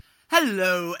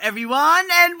Hello, everyone,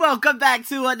 and welcome back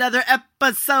to another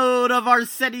episode of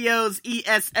Arsenio's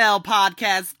ESL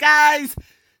podcast. Guys,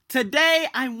 today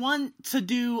I want to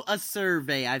do a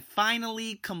survey. I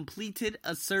finally completed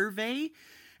a survey,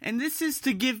 and this is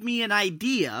to give me an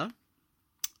idea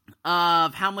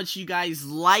of how much you guys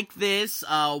like this.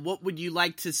 What would you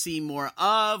like to see more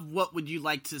of? What would you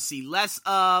like to see less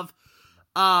of?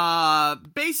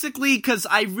 Basically, because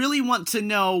I really want to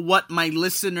know what my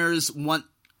listeners want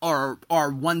are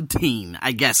wanting,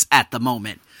 I guess, at the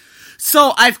moment.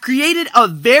 So I've created a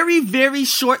very, very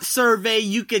short survey.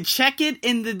 You can check it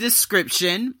in the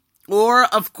description, or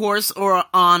of course, or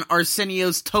on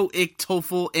Arsenio's TOEIC,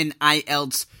 TOEFL, and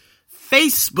IELTS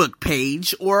Facebook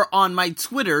page, or on my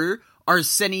Twitter,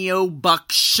 Arsenio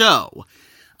Buck Show.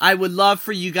 I would love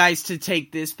for you guys to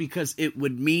take this because it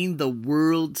would mean the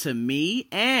world to me.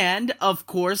 And, of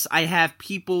course, I have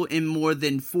people in more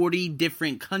than 40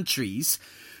 different countries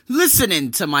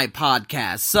listening to my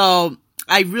podcast. So,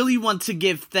 I really want to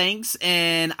give thanks,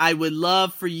 and I would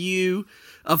love for you,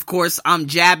 of course, I'm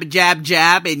jab,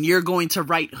 and you're going to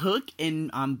write hook, and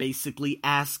I'm basically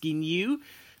asking you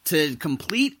to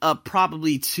complete a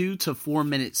probably 2 to 4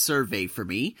 minute survey for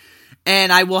me.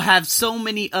 And I will have so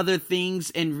many other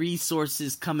things and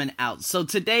resources coming out. So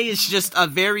today is just a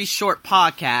very short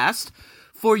podcast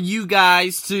for you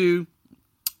guys to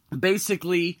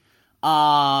basically,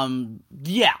 so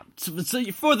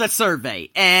for the survey.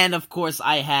 And of course,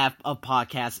 I have a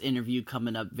podcast interview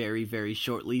coming up very, very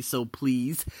shortly. So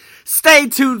please stay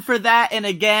tuned for that. And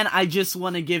again, I just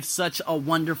want to give such a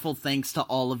wonderful thanks to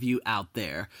all of you out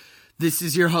there. This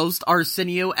is your host,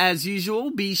 Arsenio, as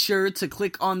usual. Be sure to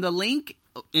click on the link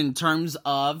in terms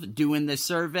of doing the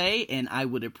survey, and I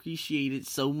would appreciate it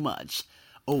so much.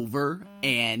 Over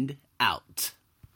and out.